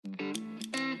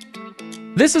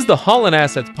This is the Holland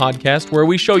Assets podcast, where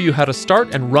we show you how to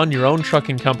start and run your own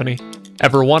trucking company.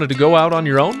 Ever wanted to go out on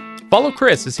your own? Follow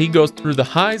Chris as he goes through the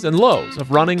highs and lows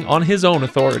of running on his own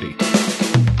authority.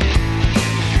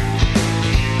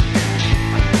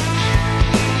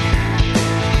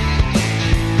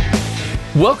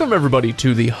 Welcome, everybody,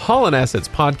 to the Holland Assets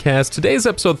podcast. Today's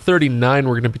episode 39.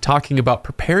 We're going to be talking about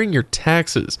preparing your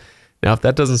taxes. Now, if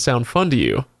that doesn't sound fun to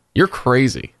you, you're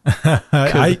crazy.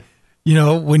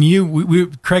 When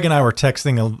Craig and I were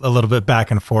texting a little bit back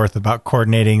and forth about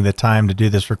coordinating the time to do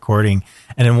this recording,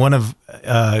 and in one of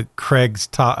Craig's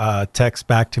texts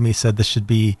back to me said this should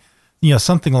be,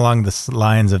 something along the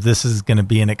lines of this is going to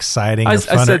be an exciting or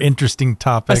fun or interesting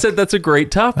topic. I said that's a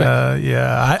great topic.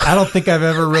 I don't think I've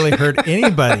ever really heard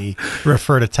anybody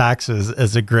refer to taxes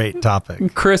as a great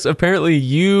topic. Chris, apparently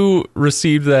you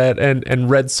received that and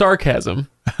read sarcasm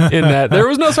in that. There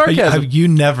was no sarcasm. You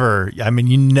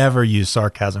never use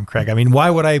sarcasm, Craig. I mean, why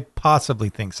would I possibly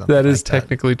think something that is like that?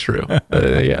 Technically true.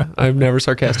 Yeah, I'm never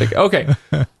sarcastic. Okay.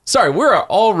 Sorry, we're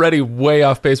already way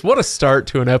off base. What a start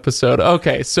to an episode.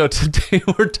 Okay, so today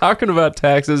we're talking about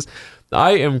taxes.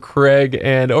 I am Craig,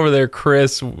 and over there,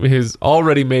 Chris has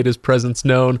already made his presence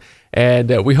known,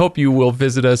 and we hope you will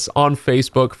visit us on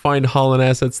Facebook, find Holland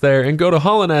Assets there, and go to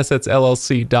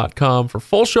hollandassetsllc.com for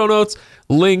full show notes,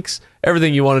 links,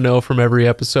 everything you want to know from every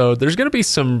episode. There's going to be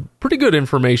some pretty good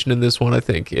information in this one, I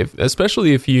think,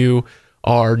 especially if you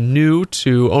are new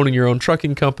to owning your own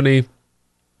trucking company.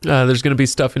 There's going to be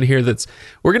stuff in here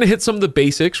we're going to hit some of the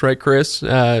basics, right, Chris?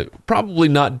 Probably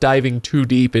not diving too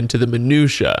deep into the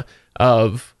minutia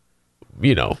of,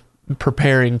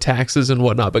 preparing taxes and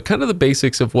whatnot, but kind of the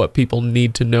basics of what people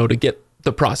need to know to get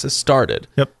the process started.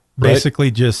 Yep. Right? Basically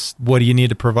just what do you need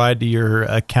to provide to your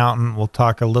accountant. We'll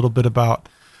talk a little bit about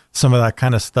some of that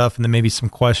kind of stuff, and then maybe some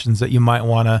questions that you might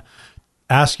want to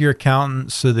ask your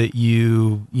accountant so that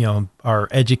you are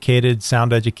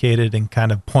sound educated, and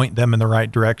kind of point them in the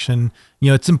right direction.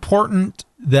 It's important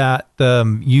that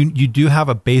you do have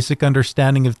a basic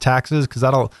understanding of taxes, because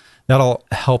that'll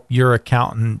help your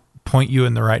accountant point you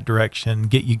in the right direction,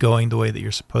 get you going the way that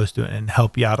you're supposed to, and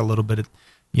help you out a little bit.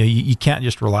 You can't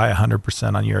just rely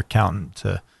 100% on your accountant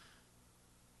to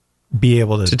be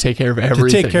able to take care of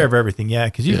everything. Yeah,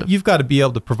 because you've got to be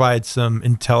able to provide some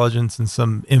intelligence and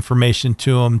some information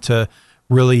to them to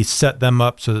really set them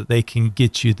up so that they can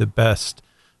get you the best,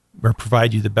 or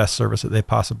provide you the best service that they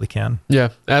possibly can.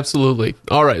 Yeah, absolutely.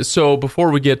 All right, so before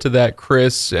we get to that,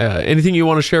 Chris, anything you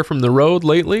want to share from the road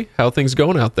lately? How are things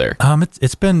going out there?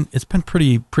 It's been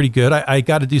pretty good. I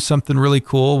got to do something really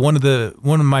cool. One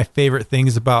of my favorite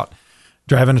things about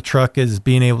driving a truck is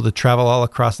being able to travel all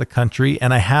across the country.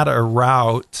 And I had a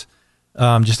route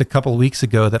just a couple of weeks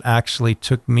ago that actually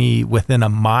took me within a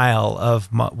mile of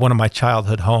one of my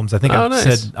childhood homes. I think I've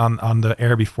said on the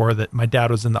air before that my dad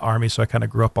was in the Army, so I kind of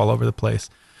grew up all over the place.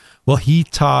 Well, he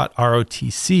taught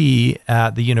ROTC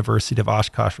at the University of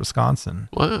Oshkosh, Wisconsin.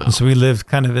 Wow. And so we lived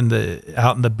kind of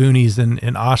out in the boonies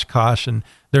in Oshkosh, and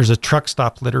there's a truck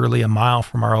stop literally a mile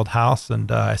from our old house. And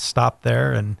I stopped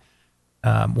there and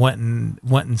went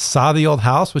and saw the old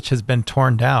house, which has been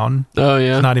torn down. Oh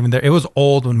yeah, it's not even there. It was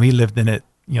old when we lived in it,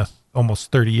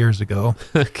 almost 30 years ago.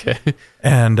 Okay.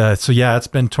 And so it's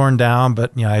been torn down.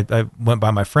 But I went by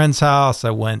my friend's house.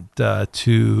 I went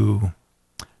to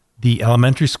the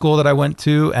elementary school that I went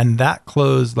to, and that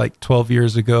closed like 12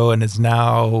 years ago, and is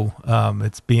now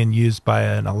it's being used by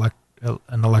an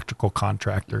electrical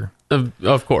contractor.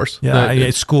 Of course.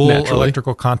 School naturally.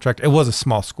 Electrical contractor. It was a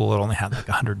small school. It only had like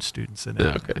 100 students in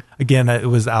it. Okay. Again, it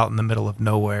was out in the middle of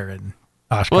nowhere in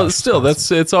Oshkosh. Well, still,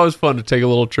 it's always fun to take a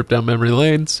little trip down memory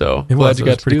lane. So glad you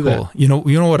got to do cool. that. You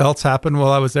know what else happened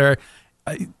while I was there?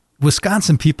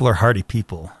 Wisconsin people are hardy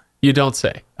people. You don't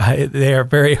say. They are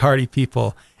very hardy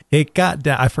people. It got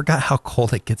down. I forgot how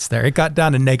cold it gets there. It got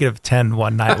down to -10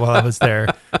 one night while I was there.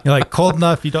 Cold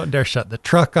enough, you don't dare shut the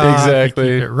truck off. Exactly.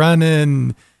 You keep it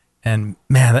running. And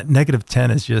man, that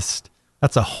 -10 is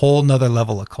that's a whole nother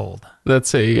level of cold.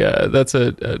 That's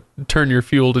a turn your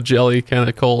fuel to jelly kind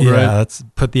of cold, right? Yeah, let's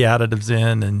put the additives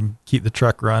in and keep the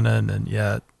truck running,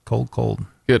 and cold.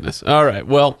 Goodness. All right.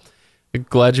 Well,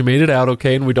 glad you made it out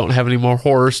okay, and we don't have any more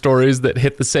horror stories that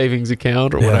hit the savings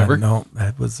account or whatever. No,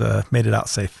 it was made it out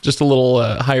safe. Just a little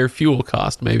higher fuel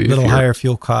cost, maybe. A little higher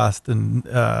fuel cost and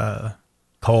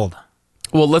cold.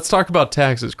 Well, let's talk about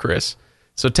taxes, Chris.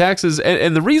 So taxes,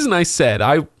 and the reason I said,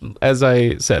 I was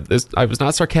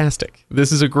not sarcastic.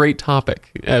 This is a great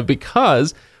topic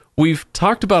because we've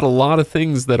talked about a lot of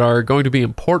things that are going to be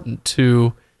important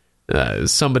to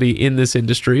somebody in this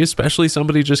industry, especially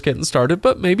somebody just getting started,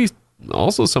 but maybe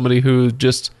also somebody who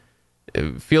just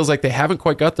it feels like they haven't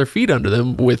quite got their feet under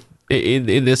them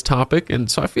in this topic. And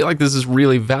so I feel like this is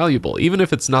really valuable, even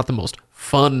if it's not the most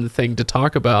fun thing to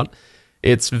talk about.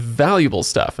 It's valuable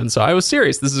stuff. And so I was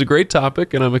serious. This is a great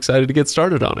topic, and I'm excited to get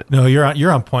started on it. No,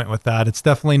 you're on point with that. It's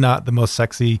definitely not the most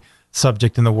sexy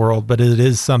subject in the world, but it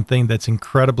is something that's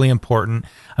incredibly important.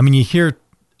 I mean, you hear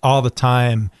all the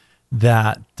time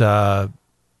that, guys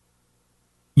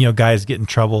get in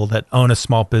trouble that own a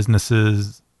small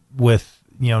businesses with,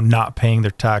 not paying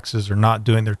their taxes or not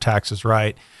doing their taxes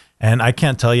right. And I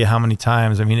can't tell you how many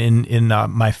times, I mean, in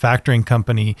my factoring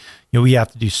company, we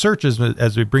have to do searches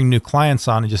as we bring new clients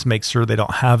on and just make sure they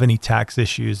don't have any tax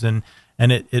issues. And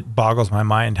it boggles my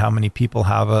mind how many people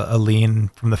have a lien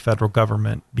from the federal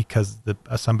government because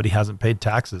somebody hasn't paid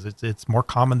taxes. It's more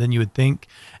common than you would think.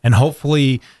 And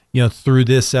hopefully, through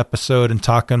this episode and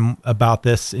talking about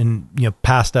this in,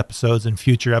 past episodes and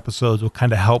future episodes will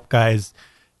kind of help guys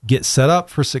get set up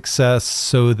for success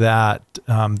so that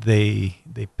they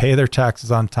pay their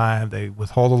taxes on time, they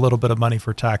withhold a little bit of money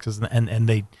for taxes, and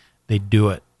they do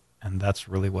it. And that's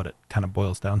really what it kind of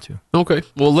boils down to. Okay.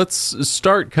 Well, let's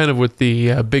start kind of with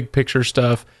the big picture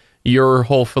stuff. Your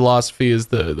whole philosophy is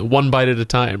the one bite at a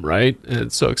time, right?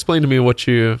 And so explain to me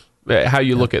how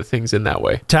you look at things in that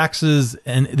way. Taxes,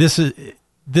 and this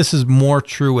is more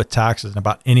true with taxes than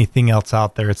about anything else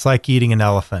out there. It's like eating an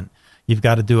elephant. You've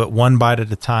got to do it one bite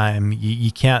at a time.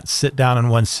 You can't sit down in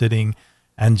one sitting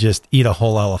and just eat a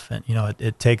whole elephant.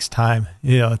 It takes time.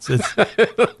 It's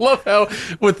I love how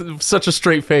with such a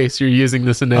straight face you're using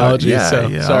this analogy.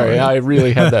 Sorry, I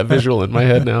really had that visual in my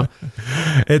head now.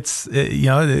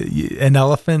 An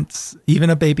elephant, even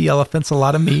a baby elephant's a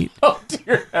lot of meat. Oh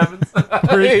dear heavens!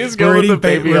 We're eating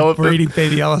baby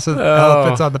elephants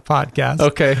on the podcast.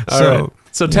 Okay, all right.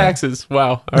 So taxes.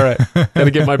 Wow. All right. Got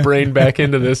to get my brain back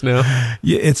into this now.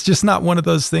 Yeah, it's just not one of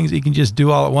those things you can just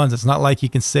do all at once. It's not like you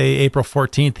can say April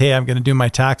 14th, hey, I'm going to do my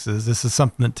taxes. This is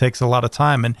something that takes a lot of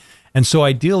time. And so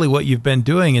ideally what you've been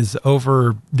doing is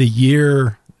over the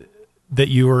year that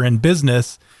you were in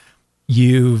business,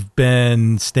 you've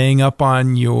been staying up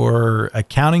on your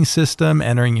accounting system,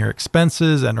 entering your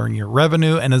expenses, entering your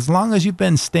revenue. And as long as you've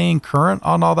been staying current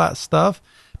on all that stuff,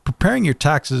 preparing your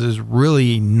taxes is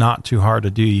really not too hard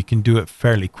to do. You can do it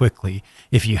fairly quickly.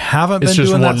 If you haven't been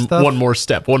doing that stuff, one more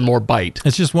step, one more bite.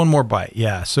 It's just one more bite.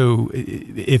 Yeah. So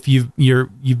if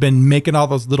you've been making all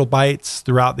those little bites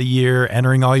throughout the year,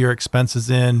 entering all your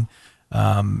expenses in,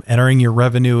 entering your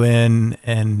revenue in,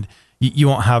 and you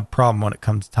won't have a problem when it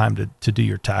comes time to do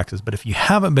your taxes. But if you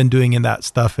haven't been doing that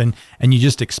stuff and you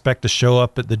just expect to show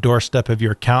up at the doorstep of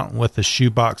your accountant with a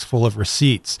shoebox full of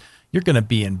receipts, you're going to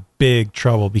be in big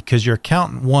trouble because your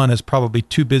accountant, one, is probably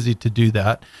too busy to do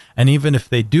that. And even if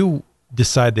they do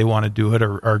decide they want to do it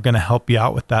or are going to help you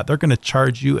out with that, they're going to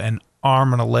charge you an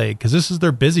arm and a leg because this is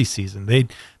their busy season. They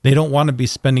don't want to be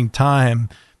spending time,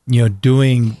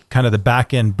 doing kind of the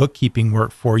back end bookkeeping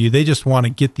work for you. They just want to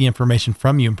get the information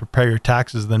from you and prepare your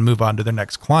taxes, then move on to their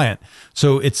next client.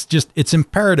 So it's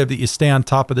imperative that you stay on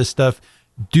top of this stuff.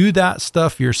 Do that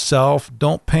stuff yourself.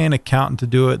 Don't pay an accountant to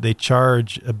do it. They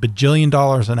charge $1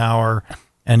 bajillion an hour,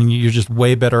 and you're just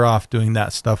way better off doing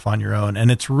that stuff on your own. And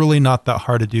it's really not that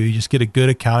hard to do. You just get a good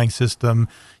accounting system,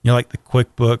 like the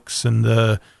QuickBooks and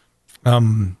the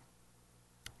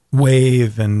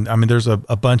Wave. And I mean, there's a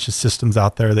bunch of systems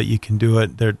out there that you can do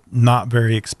it. They're not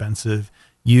very expensive.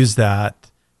 Use that.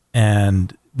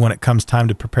 And when it comes time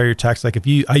to prepare your tax, like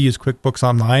I use QuickBooks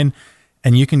Online,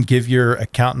 and you can give your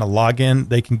accountant a login.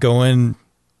 They can go in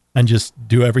and just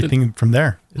do everything from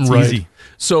there. It's easy.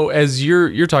 So as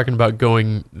you're talking about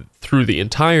going through the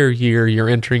entire year, you're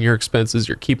entering your expenses,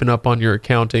 you're keeping up on your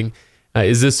accounting.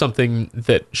 Is this something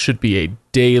that should be a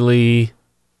daily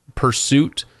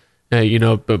pursuit?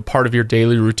 But part of your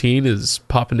daily routine is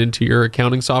popping into your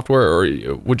accounting software,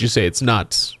 or would you say it's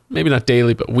maybe not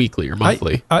daily, but weekly or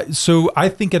monthly? So I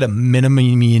think at a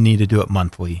minimum, you need to do it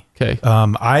monthly. Okay.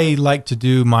 I like to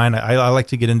do mine. I like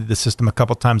to get into the system a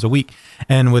couple times a week.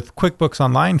 And with QuickBooks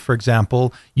Online, for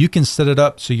example, you can set it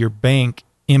up so your bank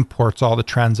imports all the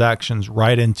transactions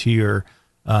right into your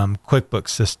QuickBooks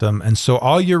system. And so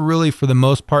all you're really, for the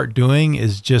most part, doing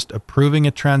is just approving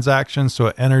a transaction. So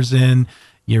it enters in.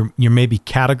 You're maybe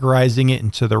categorizing it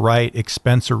into the right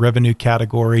expense or revenue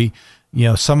category.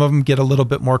 Some of them get a little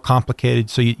bit more complicated.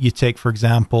 So you take, for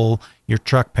example, your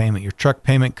truck payment. Your truck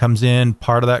payment comes in.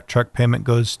 Part of that truck payment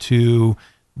goes to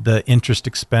the interest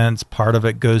expense. Part of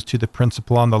it goes to the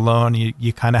principal on the loan.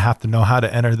 You kind of have to know how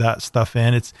to enter that stuff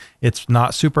in. It's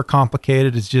not super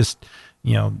complicated. It's just,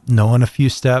 knowing a few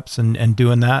steps and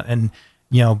doing that. And,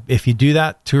 if you do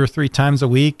that 2 or 3 times a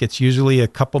week, it's usually a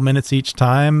couple minutes each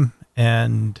time.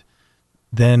 And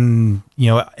then,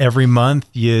 every month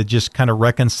you just kind of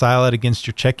reconcile it against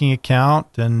your checking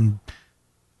account and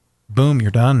boom,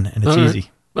 you're done. And it's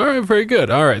easy. All right. Very good.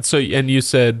 All right. So, and you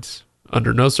said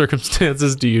under no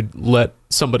circumstances do you let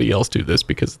somebody else do this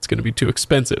because it's going to be too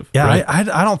expensive. Yeah. Right?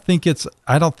 I don't think it's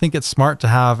smart to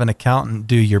have an accountant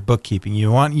do your bookkeeping.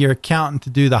 You want your accountant to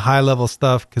do the high level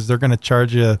stuff because they're going to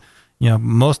charge you,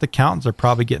 most accountants are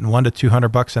probably getting $100 to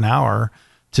 $200 an hour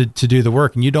to do the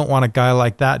work. And you don't want a guy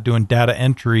like that doing data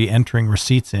entry, entering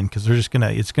receipts in, because it's going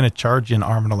to charge you an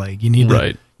arm and a leg. You need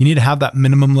to have that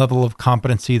minimum level of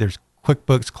competency. There's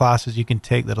QuickBooks classes you can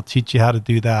take that'll teach you how to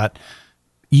do that.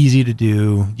 Easy to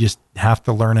do. You just have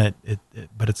to learn it.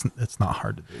 But it's not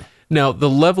hard to do. Now, the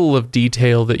level of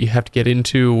detail that you have to get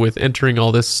into with entering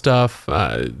all this stuff,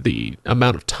 the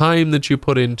amount of time that you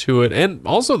put into it, and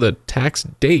also the tax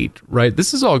date, right?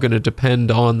 This is all going to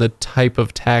depend on the type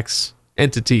of tax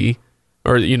entity,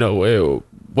 or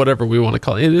whatever we want to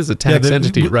call it. It is a tax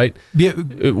entity, right? Yeah,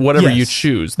 whatever you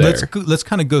choose there. Let's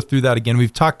kind of go through that again.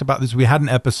 We've talked about this. We had an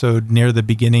episode near the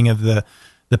beginning of the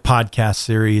podcast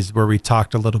series where we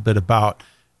talked a little bit about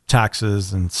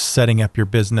taxes and setting up your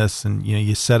business, and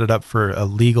you set it up for a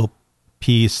legal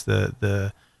piece,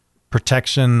 the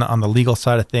protection on the legal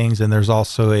side of things, and there's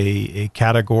also a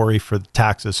category for the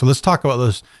taxes. So let's talk about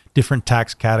those different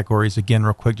tax categories again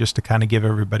real quick, just to kind of give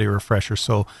everybody a refresher.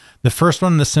 So the first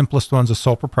one, the simplest one, is a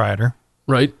sole proprietor.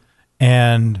 Right.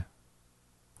 And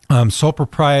sole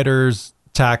proprietors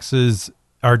taxes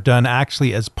are done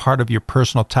actually as part of your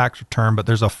personal tax return, but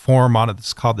there's a form on it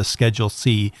that's called the Schedule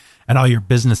C, and all your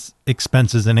business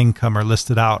expenses and income are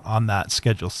listed out on that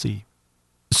Schedule C.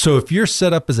 So if you're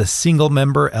set up as a single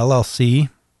member LLC,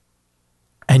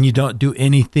 and you don't do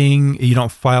anything, you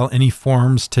don't file any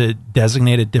forms to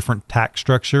designate a different tax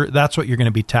structure, that's what you're going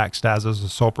to be taxed as a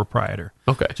sole proprietor.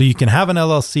 Okay. So you can have an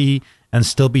LLC and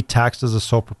still be taxed as a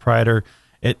sole proprietor.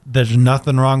 There's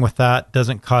nothing wrong with that.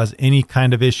 Doesn't cause any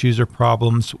kind of issues or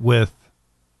problems with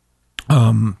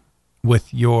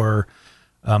your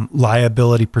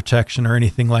liability protection or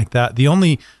anything like that.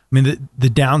 The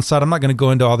downside, I'm not going to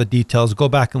go into all the details. Go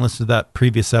back and listen to that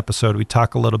previous episode. We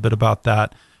talk a little bit about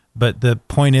that. But the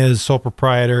point is, sole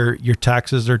proprietor, your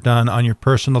taxes are done on your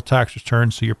personal tax return,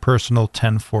 so your personal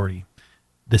 1040,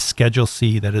 the Schedule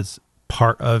C that is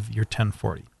part of your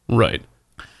 1040. Right.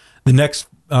 The next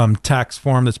tax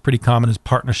form that's pretty common is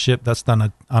partnership. That's done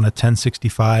on a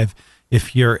 1065.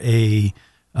 If you're a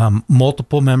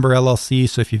multiple member LLC,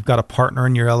 so if you've got a partner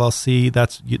in your LLC,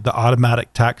 that's the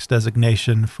automatic tax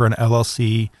designation for an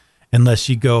LLC, unless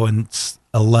you go and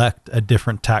elect a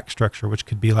different tax structure, which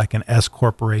could be like an S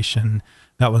corporation.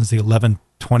 That one's the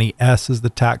 1120S is the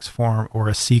tax form, or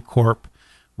a C corp,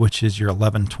 which is your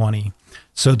 1120.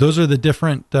 So those are the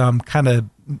different kind of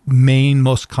main,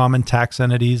 most common tax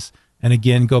entities. And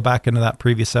again, go back into that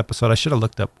previous episode. I should have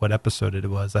looked up what episode it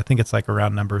was. I think it's like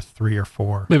around number 3 or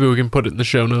 4. Maybe we can put it in the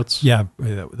show notes. Yeah,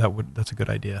 that's a good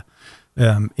idea.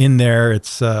 In there,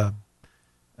 it's go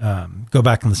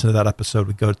back and listen to that episode.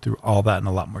 We go through all that in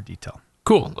a lot more detail.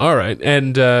 Cool. All right.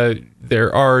 And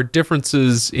there are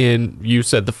differences in, you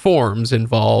said, the forms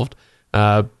involved,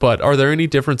 but are there any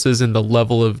differences in the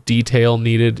level of detail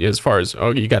needed as far as,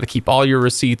 you got to keep all your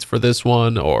receipts for this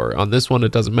one, or on this one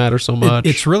it doesn't matter so much?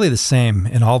 It's really the same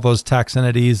in all those tax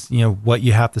entities. What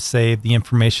you have to save, the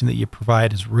information that you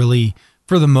provide is really,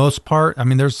 for the most part,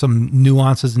 there's some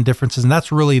nuances and differences, and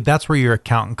that's where your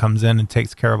accountant comes in and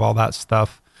takes care of all that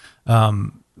stuff.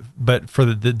 But for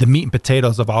the meat and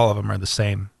potatoes of all of them are the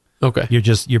same. Okay.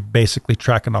 You're basically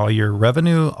tracking all your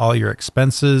revenue, all your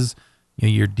expenses,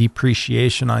 your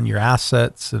depreciation on your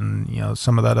assets, and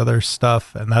some of that other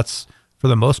stuff. And that's for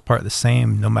the most part the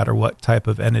same, no matter what type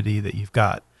of entity that you've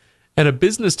got. And a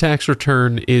business tax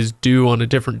return is due on a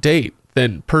different date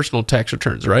than personal tax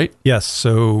returns, right? Yes.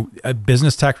 So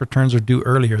business tax returns are due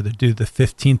earlier. They're due the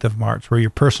 15th of March, where your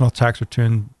personal tax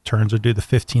returns are due the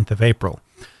 15th of April.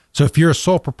 So if you're a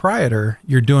sole proprietor,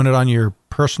 you're doing it on your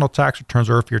personal tax returns,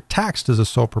 or if you're taxed as a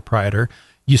sole proprietor,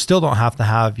 you still don't have to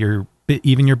have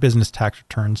even your business tax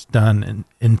returns done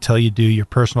until you do your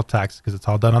personal tax, because it's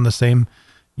all done on the same,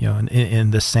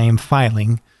 in the same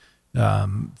filing,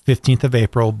 15th of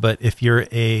April. But if you're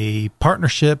a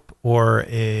partnership or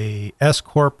a S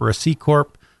corp or a C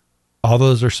corp, all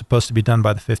those are supposed to be done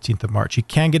by the 15th of March. You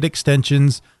can get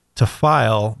extensions to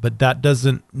file, but that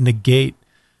doesn't negate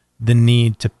the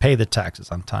need to pay the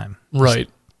taxes on time. Right.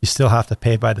 You still have to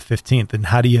pay by the 15th. And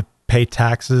how do you pay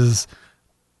taxes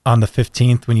on the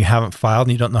 15th when you haven't filed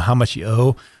and you don't know how much you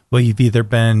owe? Well, you've either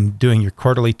been doing your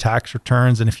quarterly tax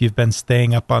returns, and if you've been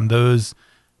staying up on those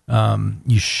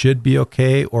you should be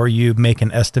okay, or you make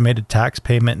an estimated tax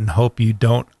payment and hope you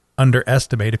don't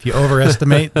underestimate. If you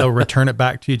overestimate, they'll return it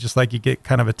back to you, just like you get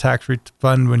kind of a tax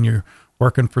refund when you're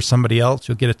working for somebody else.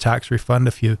 You'll get a tax refund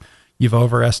if you've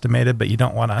overestimated, but you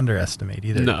don't want to underestimate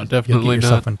either. No, definitely You'll get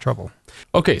yourself not. in trouble.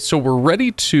 Okay, so we're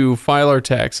ready to file our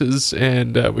taxes,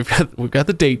 and we've got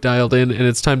the date dialed in, and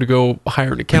it's time to go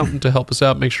hire an accountant to help us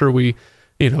out, make sure we,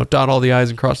 dot all the I's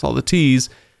and cross all the T's.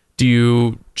 Do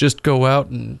you just go out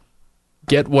and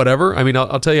get whatever? I mean,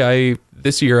 I'll tell you,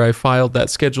 this year I filed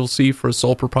that Schedule C for a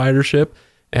sole proprietorship,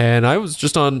 and I was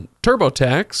just on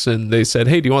TurboTax, and they said,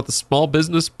 hey, do you want the small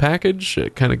business package?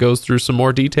 It kind of goes through some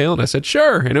more detail, and I said,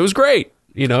 sure, and it was great.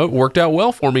 It worked out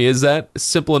well for me. Is that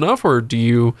simple enough, or do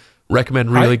you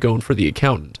recommend really going for the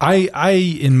accountant? I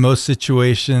in most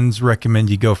situations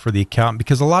recommend you go for the accountant,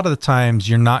 because a lot of the times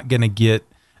you're not going to get,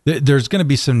 there's going to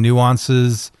be some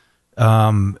nuances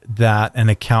that an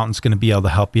accountant's going to be able to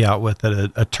help you out with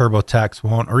that a TurboTax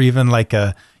won't, or even like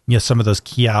some of those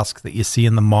kiosks that you see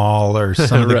in the mall, or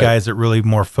some of the Right. guys that really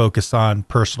more focus on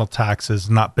personal taxes,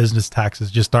 not business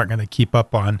taxes, just aren't going to keep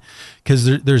up on, because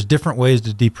there's different ways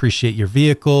to depreciate your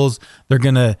vehicles. They're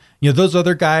going to, those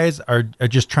other guys are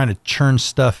just trying to churn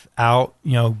stuff out,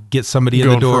 get somebody in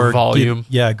the Going for door, volume.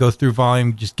 go through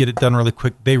volume, just get it done really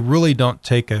quick. They really don't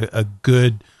take a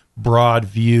good broad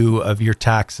view of your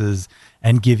taxes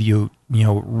and give you,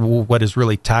 what is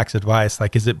really tax advice.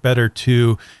 Like, is it better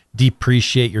to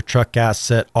depreciate your truck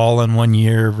asset all in 1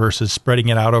 year versus spreading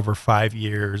it out over 5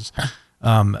 years?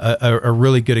 A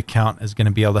really good accountant is going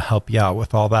to be able to help you out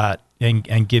with all that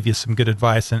and give you some good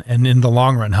advice, and in the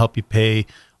long run help you pay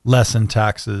less in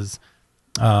taxes.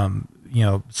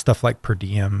 Stuff like per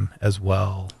diem as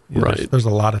well. Right. There's a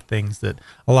lot of things that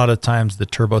a lot of times the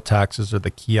TurboTaxes or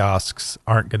the kiosks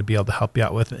aren't going to be able to help you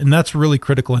out with. And that's really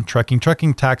critical in trucking.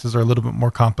 Trucking taxes are a little bit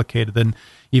more complicated than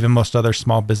even most other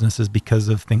small businesses because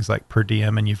of things like per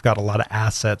diem, and you've got a lot of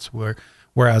assets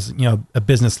whereas, a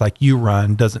business like you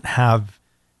run doesn't have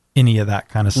any of that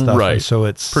kind of stuff. Right. And so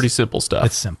it's Pretty simple stuff.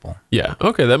 It's simple. Yeah.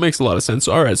 Okay, that makes a lot of sense.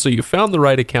 All right, so you found the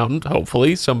right accountant,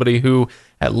 hopefully, somebody who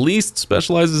at least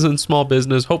specializes in small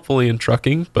business, hopefully in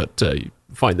trucking, but you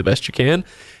find the best you can.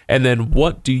 And then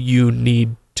what do you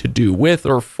need to do with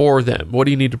or for them? What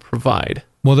do you need to provide?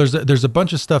 Well, there's a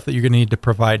bunch of stuff that you're going to need to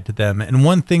provide to them. And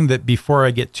one thing that, before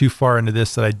I get too far into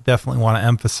this, that I definitely want to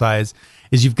emphasize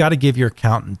is you've got to give your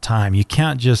accountant time. You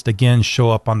can't just, again,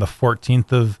 show up on the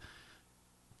 14th of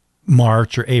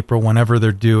March or April, whenever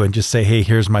they're due, and just say, hey,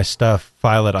 here's my stuff,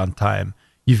 file it on time.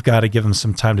 You've got to give them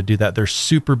some time to do that. They're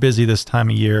super busy this time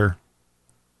of year.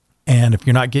 And if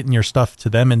you're not getting your stuff to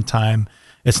them in time,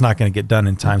 it's not going to get done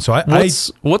in time. So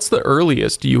What's the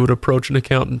earliest you would approach an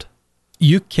accountant?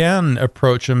 you can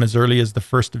approach them as early as the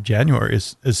 1st of January,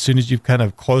 as soon as you've kind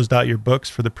of closed out your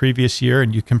books for the previous year,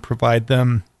 and you can provide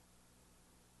them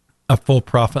a full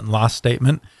profit and loss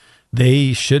statement.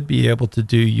 They should be able to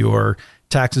do your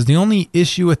taxes. The only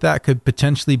issue with that could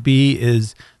potentially be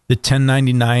is the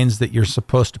 1099s that you're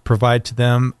supposed to provide to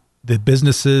them. The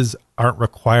businesses aren't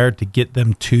required to get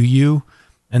them to you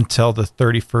until the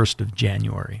 31st of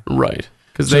January. Right.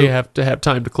 Because they have to have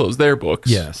time to close their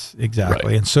books. Yes,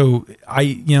 exactly. Right. And so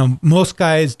most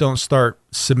guys don't start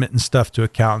submitting stuff to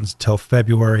accountants till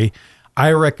February.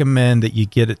 I recommend that you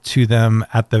get it to them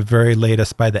at the very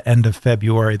latest by the end of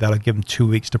February. That'll give them 2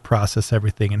 weeks to process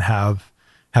everything and have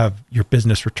your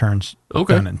business returns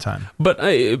done in time. But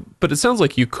it sounds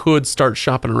like you could start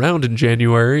shopping around in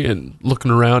January and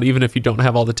looking around, even if you don't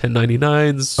have all the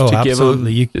 1099s to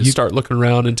absolutely. give them. You start looking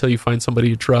around until you find somebody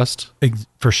you trust.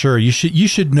 For sure. You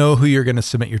should know who you're going to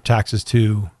submit your taxes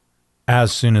to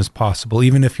as soon as possible,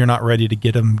 even if you're not ready to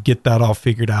get that all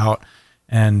figured out.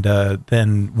 And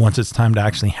then once it's time to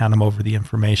actually hand them over the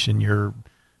information, you're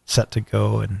set to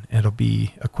go, and it'll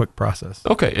be a quick process.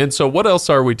 Okay, and so what else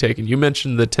are we taking? You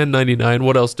mentioned the 1099.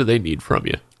 What else do they need from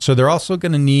you? So they're also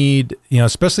going to need,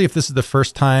 especially if this is the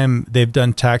first time they've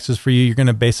done taxes for you, you're going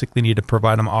to basically need to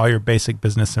provide them all your basic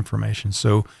business information.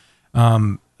 So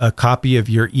a copy of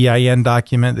your EIN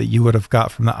document that you would have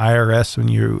got from the IRS when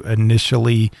you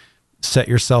initially set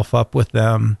yourself up with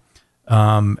them.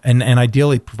 And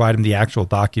ideally provide them the actual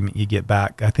document you get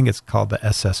back. I think it's called the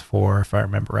SS4, if I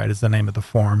remember right, is the name of the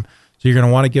form. So you're going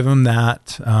to want to give them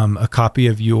that, a copy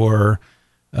of your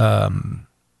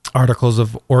articles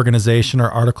of organization or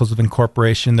articles of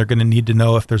incorporation. They're going to need to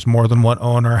know if there's more than one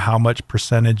owner, how much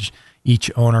percentage each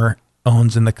owner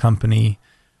owns in the company.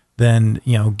 Then,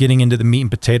 getting into the meat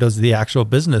and potatoes of the actual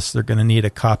business, they're going to need a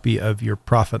copy of your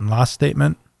profit and loss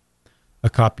statement, a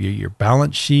copy of your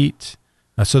balance sheet.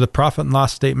 So the profit and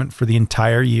loss statement for the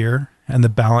entire year and the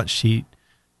balance sheet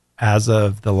as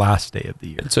of the last day of the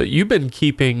year. So you've been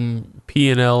keeping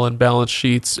P&L and balance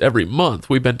sheets every month.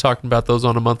 We've been talking about those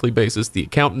on a monthly basis. The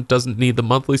accountant doesn't need the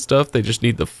monthly stuff. They just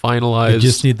need the finalized You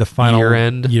just need the final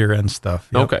year-end stuff.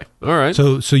 Yep. Okay. All right.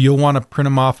 So you'll want to print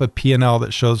them off a P&L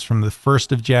that shows from the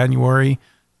 1st of January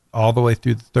all the way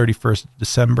through the 31st of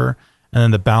December. And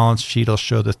then the balance sheet will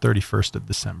show the 31st of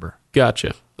December.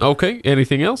 Gotcha. Okay.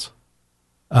 Anything else?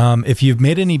 If you've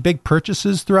made any big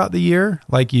purchases throughout the year,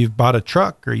 like you've bought a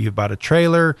truck or you've bought a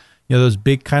trailer, those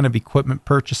big kind of equipment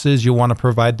purchases, you'll want to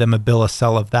provide them a bill of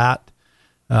sale of that.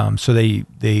 So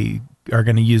they are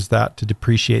going to use that to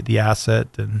depreciate the asset.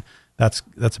 And that's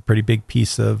a pretty big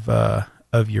piece of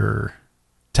your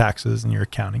taxes and your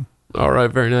accounting. All right.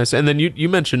 Very nice. And then you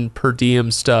mentioned per diem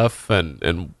stuff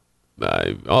and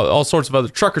all sorts of other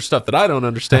trucker stuff that I don't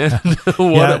understand.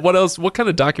 What else? What kind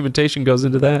of documentation goes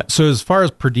into that? So as far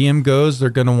as per diem goes, they're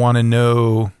going to want to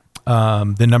know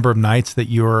the number of nights that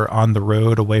you're on the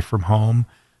road away from home.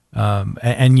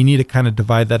 And you need to kind of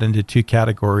divide that into two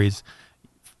categories.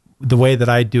 The way that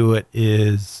I do it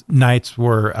is nights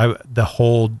where the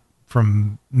whole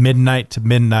from midnight to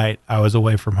midnight, I was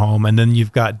away from home. And then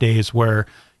you've got days where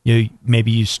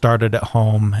maybe you started at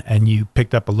home and you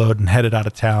picked up a load and headed out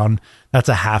of town. That's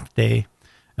a half day.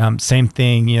 Same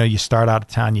thing, you start out of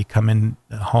town, you come in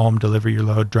home, deliver your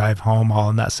load, drive home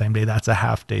all in that same day. That's a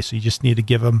half day. So you just need to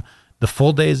give them the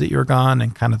full days that you were gone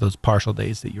and kind of those partial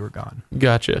days that you were gone.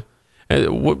 Gotcha.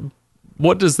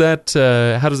 What does that,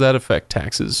 how does that affect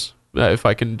taxes? If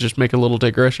I can just make a little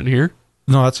digression here.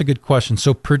 No, that's a good question.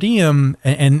 So per diem,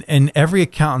 and every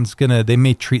accountant's they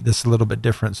may treat this a little bit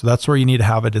different. So that's where you need to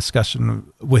have a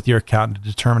discussion with your accountant to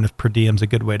determine if per diem is a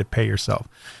good way to pay yourself.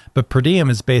 But per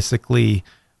diem is basically,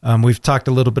 we've talked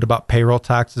a little bit about payroll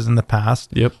taxes in the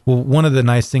past. Yep. Well, one of the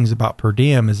nice things about per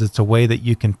diem is it's a way that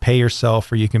you can pay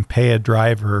yourself or you can pay a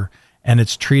driver, and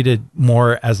it's treated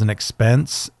more as an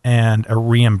expense and a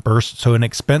reimbursement. So an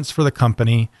expense for the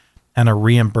company and a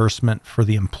reimbursement for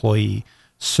the employee.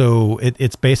 So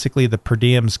it's basically the per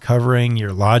diems covering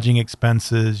your lodging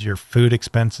expenses, your food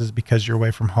expenses because you're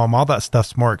away from home. All that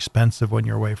stuff's more expensive when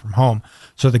you're away from home.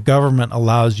 So the government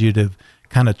allows you to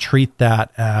kind of treat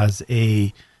that as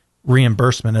a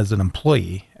reimbursement as an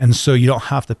employee. And so you don't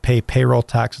have to pay payroll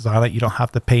taxes on it. You don't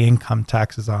have to pay income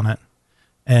taxes on it.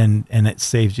 And it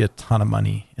saves you a ton of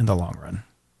money in the long run.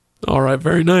 All right,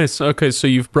 very nice. Okay, so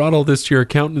you've brought all this to your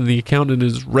accountant, and the accountant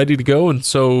is ready to go, and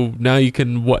so now you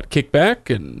can, kick back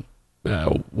and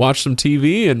watch some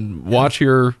TV and watch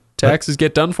your taxes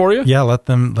get done for you? Yeah, let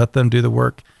them do the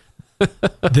work.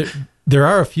 There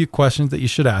are a few questions that you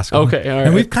should ask them. Okay, all right.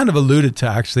 And we've kind of alluded to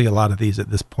actually a lot of these at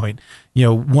this point.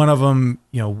 One of them,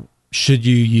 should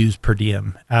you use per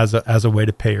diem as a way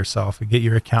to pay yourself, and get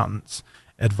your accountant's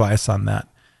advice on that.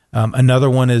 Another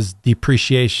one is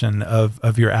depreciation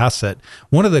of your asset.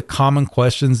 One of the common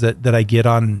questions that I get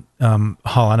on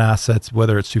hauling assets,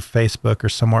 whether it's through Facebook or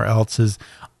somewhere else, is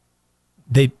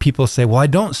people say, well, I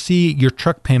don't see your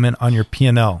truck payment on your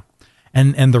P&L.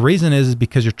 And the reason is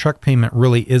because your truck payment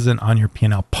really isn't on your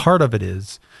P&L. Part of it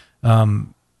is,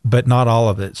 but not all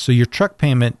of it. So your truck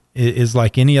payment is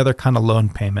like any other kind of loan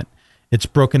payment. It's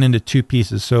broken into two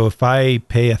pieces. So if I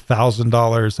pay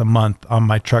 $1,000 a month on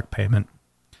my truck payment,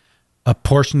 a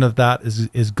portion of that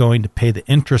is going to pay the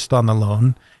interest on the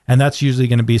loan. And that's usually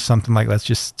going to be something like, let's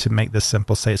just, to make this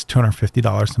simple, say it's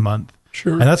 $250 a month.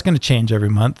 Sure. And that's going to change every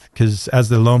month because as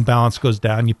the loan balance goes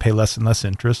down, you pay less and less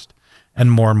interest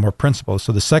and more principal.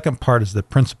 So the second part is the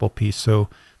principal piece. So,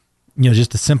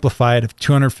 just to simplify it, if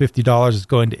 $250 is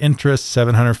going to interest,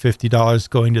 $750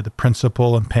 going to the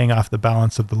principal and paying off the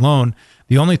balance of the loan,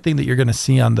 the only thing that you're going to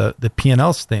see on the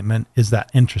P&L statement is that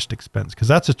interest expense, because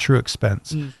that's a true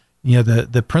expense.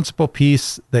 The principal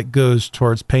piece that goes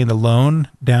towards paying the loan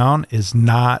down is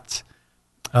not,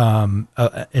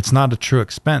 it's not a true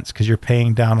expense because you're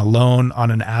paying down a loan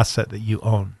on an asset that you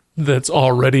own. That's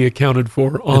already accounted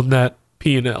for on that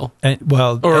P&L.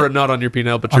 Or not on your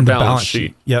P&L, but your balance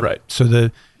sheet. Yep. Right. So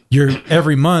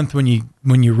every month when you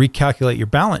recalculate your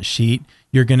balance sheet,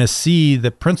 you're going to see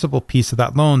the principal piece of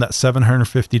that loan, that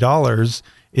 $750,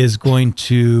 is going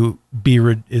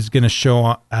to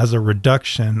show as a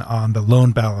reduction on the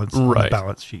loan balance on the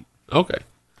balance sheet. Okay.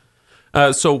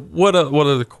 So what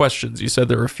are the questions? You said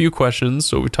there were a few questions.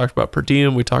 So we talked about per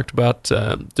diem. We talked about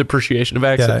depreciation of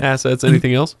assets.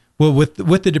 Anything else? Well, with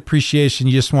the depreciation,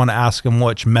 you just want to ask them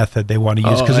which method they want to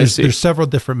use, because there's several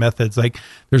different methods. Like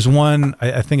there's one,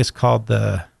 I think it's called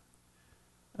the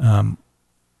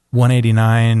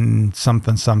 189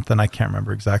 something. I can't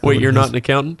remember exactly. Wait, you're not an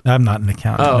accountant? I'm not an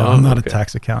accountant. Oh, no, I'm not okay. a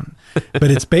tax accountant. But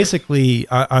it's basically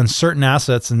on certain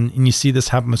assets, and you see this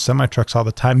happen with semi trucks all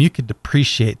the time. You could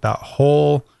depreciate that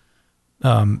whole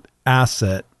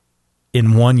asset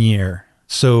in 1 year.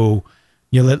 So,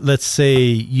 let's say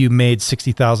you made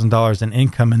 $60,000 in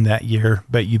income in that year,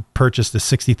 but you purchased a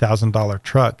 $60,000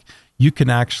 truck. You can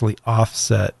actually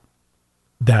offset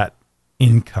that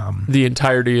income, The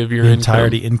entirety of your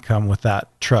income with that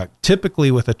truck. Typically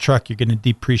with a truck, you're going to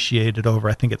depreciate it over,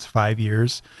 I think it's 5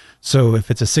 years. So if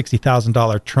it's a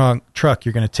 $60,000 truck,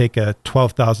 you're going to take a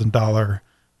 $12,000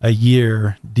 a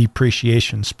year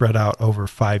depreciation spread out over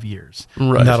 5 years.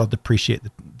 Right. And that'll depreciate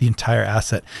the entire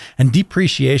asset. And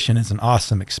depreciation is an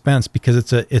awesome expense because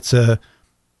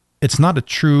it's not a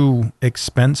true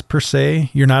expense per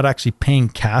se. You're not actually paying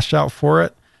cash out for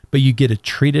it, but you get to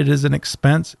treat it as an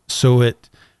expense, so it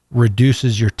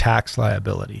reduces your tax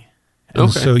liability. And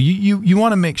Okay. so you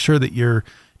want to make sure that you're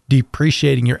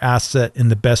depreciating your asset in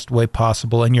the best way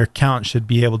possible, and your accountant should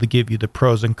be able to give you the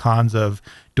pros and cons of,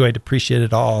 do I depreciate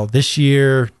it all this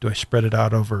year? Do I spread it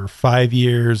out over 5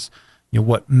 years?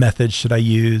 What method should I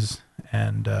use?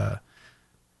 And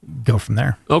go from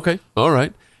there. Okay. All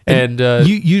right. And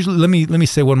you usually, let me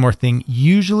say one more thing.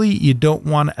 Usually you don't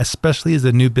want, especially as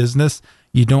a new business,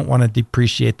 you don't want to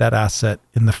depreciate that asset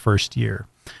in the first year.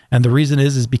 And the reason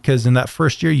is because in that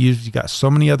first year, you've got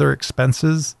so many other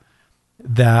expenses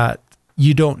that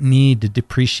you don't need to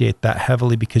depreciate that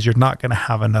heavily, because you're not going to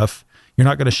have enough, you're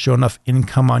not going to show enough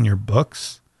income on your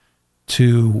books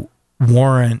to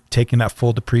warrant taking that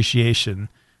full depreciation.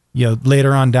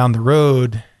 Later on down the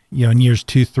road, in years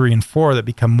 2, 3, and 4 that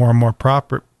become more and more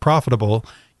profitable,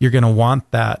 you're going to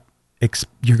want that.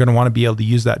 You're going to want to be able to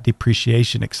use that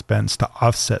depreciation expense to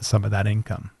offset some of that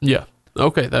income. yeah.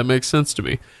 Okay. That makes sense to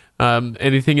me.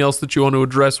 Anything else that you want to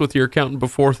address with your accountant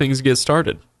before things get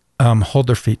started? Hold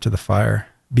their feet to the fire,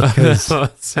 because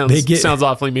sounds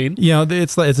awfully mean.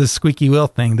 It's a squeaky wheel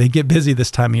thing. They get busy this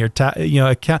time of year.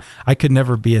 I could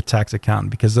never be a tax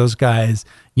accountant, because those guys,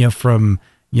 from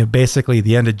basically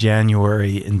the end of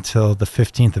January until the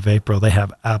 15th of April, they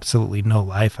have absolutely no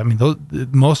life. I mean,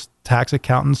 most tax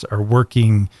accountants are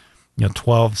working,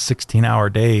 12,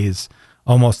 16-hour days,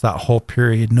 almost that whole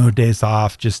period, no days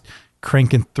off, just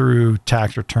cranking through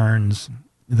tax returns.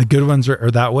 The good ones are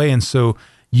that way. And so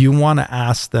you want to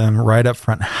ask them right up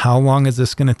front, how long is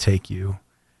this going to take you?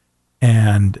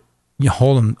 And you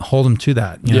hold them to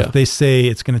that. If they say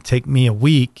it's going to take me a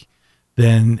week,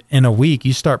 then in a week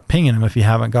you start pinging them if you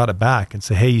haven't got it back, and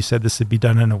say, hey, you said this would be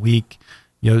done in a week,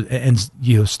 and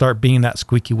start being that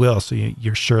squeaky wheel, so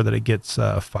you're sure that it gets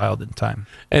filed in time.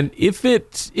 And if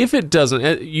it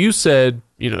doesn't, you said,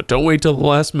 don't wait till the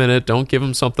last minute. Don't give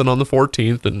them something on the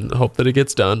 14th and hope that it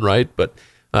gets done, right? But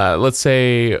let's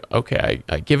say, okay,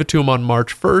 I give it to them on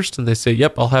March 1st, and they say,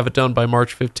 yep, I'll have it done by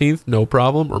March 15th, no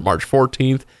problem, or March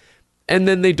 14th, and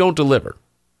then they don't deliver.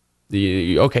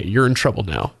 Okay, you're in trouble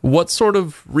now. What sort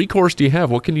of recourse do you have?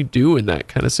 What can you do in that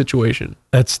kind of situation?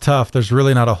 That's tough. There's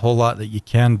really not a whole lot that you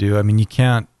can do. You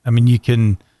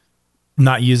can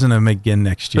not using them again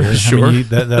next year. Sure.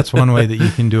 That's one way that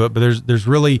you can do it. But there's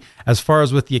really, as far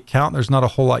as with the account, there's not a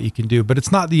whole lot you can do. But it's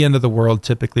not the end of the world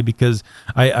typically, because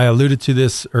I alluded to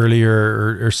this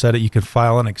earlier, or said it, you can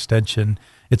file an extension.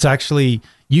 It's actually,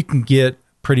 you can get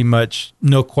pretty much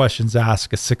no questions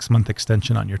asked a 6-month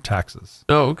extension on your taxes.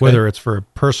 Oh, okay. Whether it's for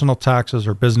personal taxes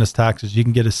or business taxes, you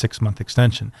can get a 6-month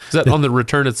extension. Is that on the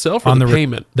return itself or on the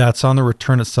payment? That's on the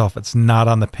return itself. It's not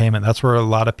on the payment. That's where a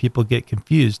lot of people get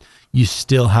confused. You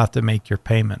still have to make your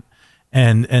payment.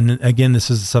 And again,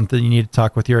 this is something you need to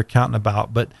talk with your accountant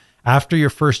about. But after your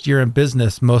first year in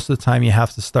business, most of the time you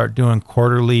have to start doing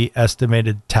quarterly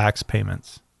estimated tax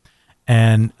payments.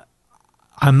 And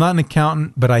I'm not an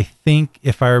accountant, but I think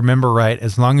if I remember right,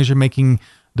 as long as you're making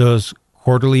those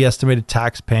quarterly estimated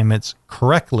tax payments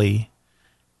correctly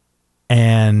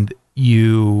and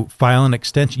you file an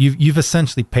extension, you've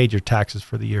essentially paid your taxes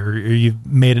for the year, or you've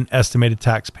made an estimated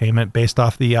tax payment based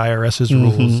off the IRS's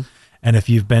rules. And if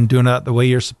you've been doing it the way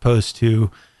you're supposed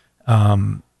to,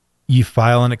 you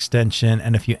file an extension.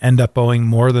 And if you end up owing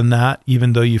more than that,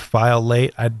 even though you file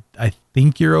late, I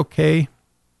think you're okay,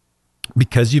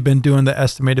 because you've been doing the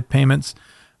estimated payments.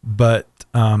 But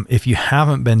if you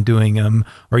haven't been doing them,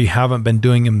 or you haven't been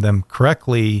doing them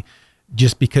correctly,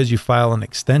 just because you file an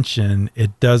extension,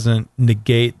 it doesn't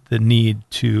negate the need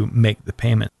to make the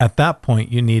payment. At that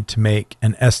point, you need to make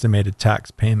an estimated tax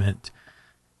payment.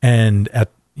 And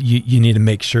you need to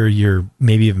make sure you're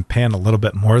maybe even paying a little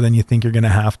bit more than you think you're going to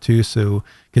have to. So,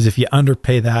 because if you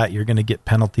underpay that, you're going to get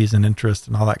penalties and interest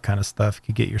and all that kind of stuff. You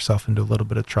could get yourself into a little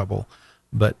bit of trouble.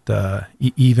 But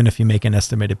even if you make an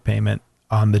estimated payment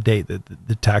on the date that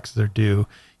the taxes are due,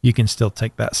 you can still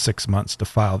take that 6 months to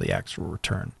file the actual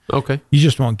return. Okay. You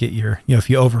just won't get if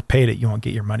you overpaid it, you won't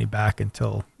get your money back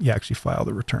until you actually file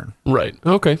the return. Right.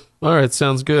 Okay. All right.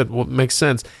 Sounds good. Well, makes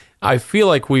sense. I feel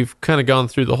like we've kind of gone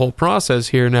through the whole process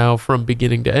here now from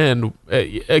beginning to end.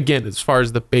 Again, as far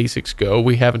as the basics go,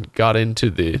 we haven't got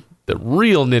into the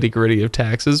real nitty-gritty of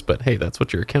taxes, but hey, that's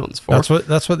what your accountant's for.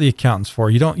 That's what the accountant's for.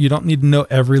 You don't need to know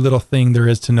every little thing there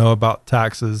is to know about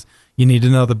taxes. You need to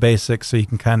know the basics so you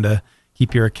can kind of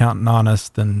keep your accountant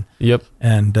honest and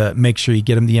make sure you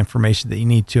get them the information that you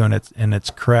need to, and it's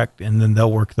correct, and then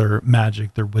they'll work their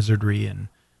magic, their wizardry, and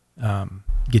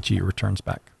get you your returns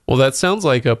back. Well, that sounds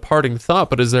like a parting thought,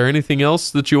 but is there anything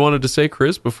else that you wanted to say,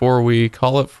 Chris, before we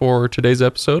call it for today's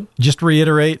episode? Just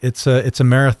reiterate, it's a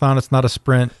marathon. It's not a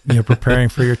sprint. Preparing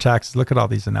for your taxes. Look at all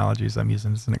these analogies I'm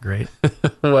using. Isn't it great?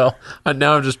 Well,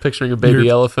 now I'm just picturing a baby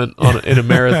elephant in a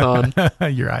marathon.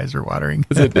 Your eyes are watering.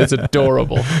 It's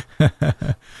adorable.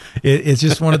 It's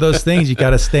just one of those things. You got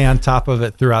to stay on top of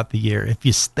it throughout the year. If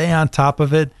you stay on top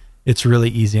of it, it's really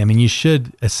easy. I mean, you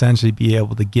should essentially be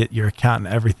able to get your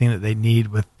accountant everything that they need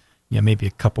with maybe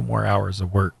a couple more hours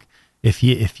of work. If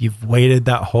you've waited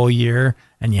that whole year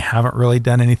and you haven't really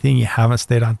done anything, you haven't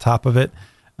stayed on top of it,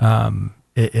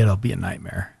 it'll be a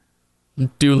nightmare.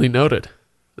 Duly noted.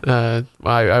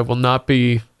 I will not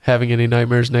be having any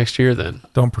nightmares next year then.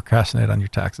 Don't procrastinate on your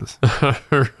taxes.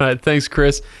 All right. Thanks,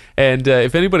 Chris. And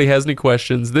if anybody has any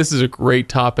questions, this is a great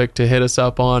topic to hit us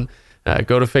up on.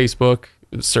 Go to Facebook,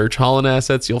 search Holland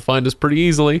Assets. You'll find us pretty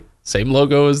easily. Same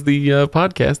logo as the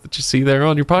podcast that you see there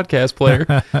on your podcast player.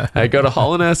 Go to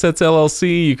Holland Assets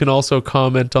LLC. You can also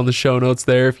comment on the show notes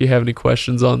there if you have any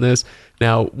questions on this.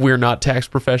 Now, we're not tax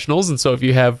professionals, and so if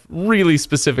you have really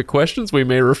specific questions, we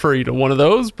may refer you to one of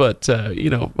those. But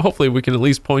hopefully, we can at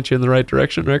least point you in the right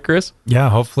direction, right, Chris? Yeah,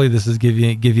 hopefully, this is give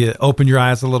you open your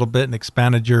eyes a little bit and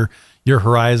expanded your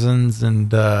horizons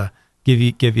and give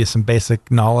you some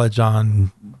basic knowledge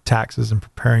on taxes and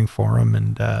preparing for them.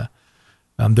 And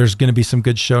there's going to be some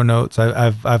good show notes.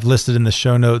 I've listed in the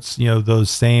show notes,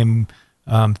 those same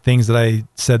things that I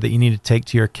said that you need to take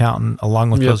to your accountant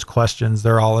along with those questions.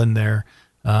 They're all in there.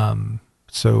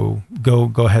 So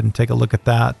go ahead and take a look at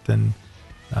that. And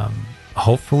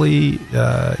hopefully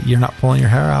you're not pulling your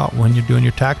hair out when you're doing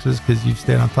your taxes because you've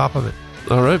stayed on top of it.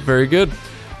 All right. Very good.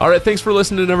 All right. Thanks for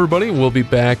listening, everybody. We'll be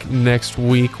back next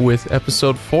week with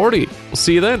episode 40. We'll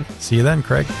see you then. See you then,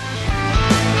 Craig.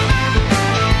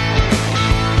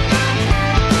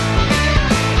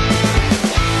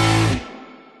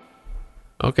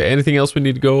 Okay, anything else we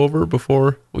need to go over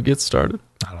before we get started?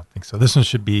 I don't think so. This one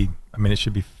should be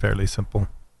fairly simple.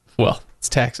 Well, it's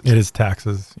taxes. It is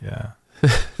taxes, yeah.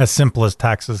 As simple as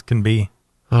taxes can be.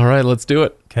 All right, let's do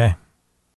it. Okay.